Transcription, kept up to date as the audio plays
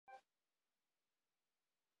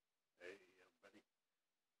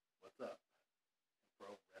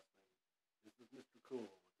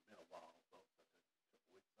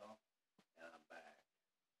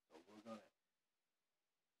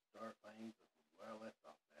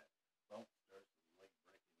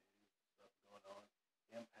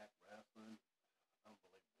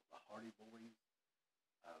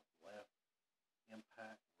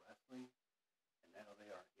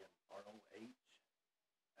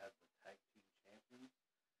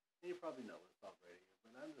And you probably know this already,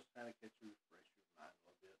 but I'm just trying to get you refresh your mind a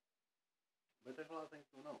little bit. But there's a lot of things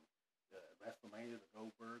going on. WrestleMania, the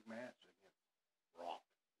Goldberg match against Brock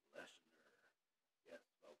Lesnar. Yes,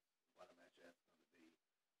 folks, what a match that's going to be.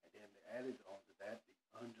 And then they added on to that, The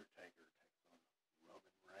Undertaker takes on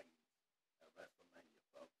Roman Reigns at WrestleMania,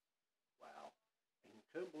 folks. Wow. And you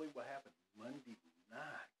couldn't believe what happened Monday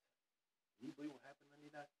night. Can you believe what happened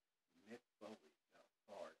Monday night? Mick Foley got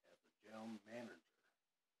fired as the general manager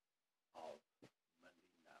of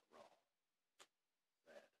Monday Night Raw.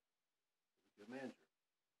 Sad. He was a good manager.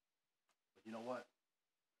 But you know what?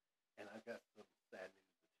 And I got some sad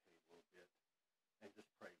news to tell you a little bit. And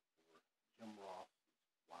just pray for Jim Ross's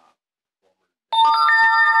wife, former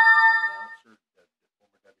announcer, the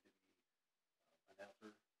former WWE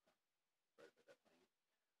announcer. Sorry about that thing.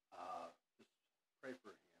 Just pray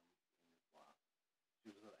for him and his wife. She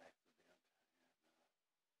was in an accident, and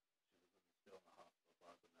she was still in the hospital,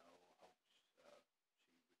 far as I know. I hope she recovers.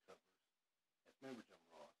 As remember Jim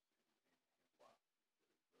Ross and his wife. They really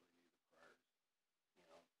need the prayers.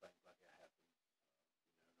 Things like that happen.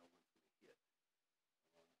 No one's going to hit.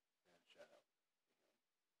 I want to send a shout out to him.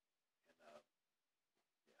 And yeah.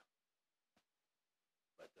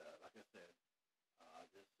 But like I said,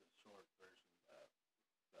 this is a short version.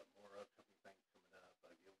 Got more upcoming things coming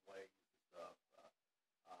up, giveaways and stuff.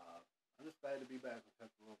 I'm just glad to be back. We took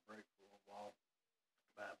a little break for a little while.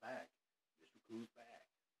 But I'm back. Mr. Cool's back.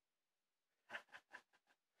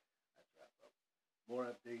 That's right, folks. More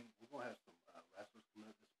updates. We're gonna have some wrestlers coming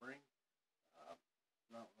up this spring. Uh,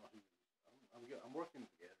 I don't know who. I'm working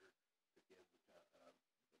together to get to be a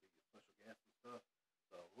special guest and stuff.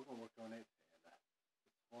 So we're gonna work on it, and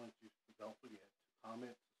just want you to don't forget to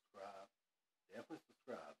comment, subscribe. Definitely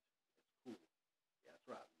subscribe. It's cool. Yeah, that's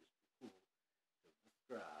right. It's cool to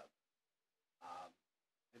subscribe. Um,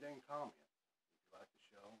 and then comment if you like the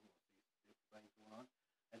show. You want to see different things going on.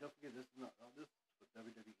 And don't forget, this is not this is for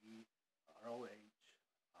WWE, ROH,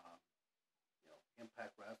 um,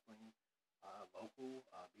 Impact Wrestling, local,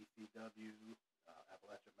 BCW,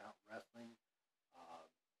 Appalachian Mountain Wrestling, uh,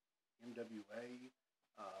 MWA,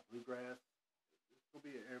 Bluegrass. It's gonna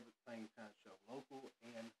be an everything kind of show, local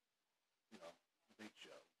and big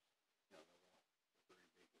shows. The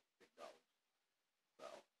three big dollars. So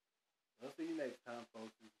we'll see you next time,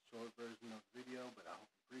 folks. This is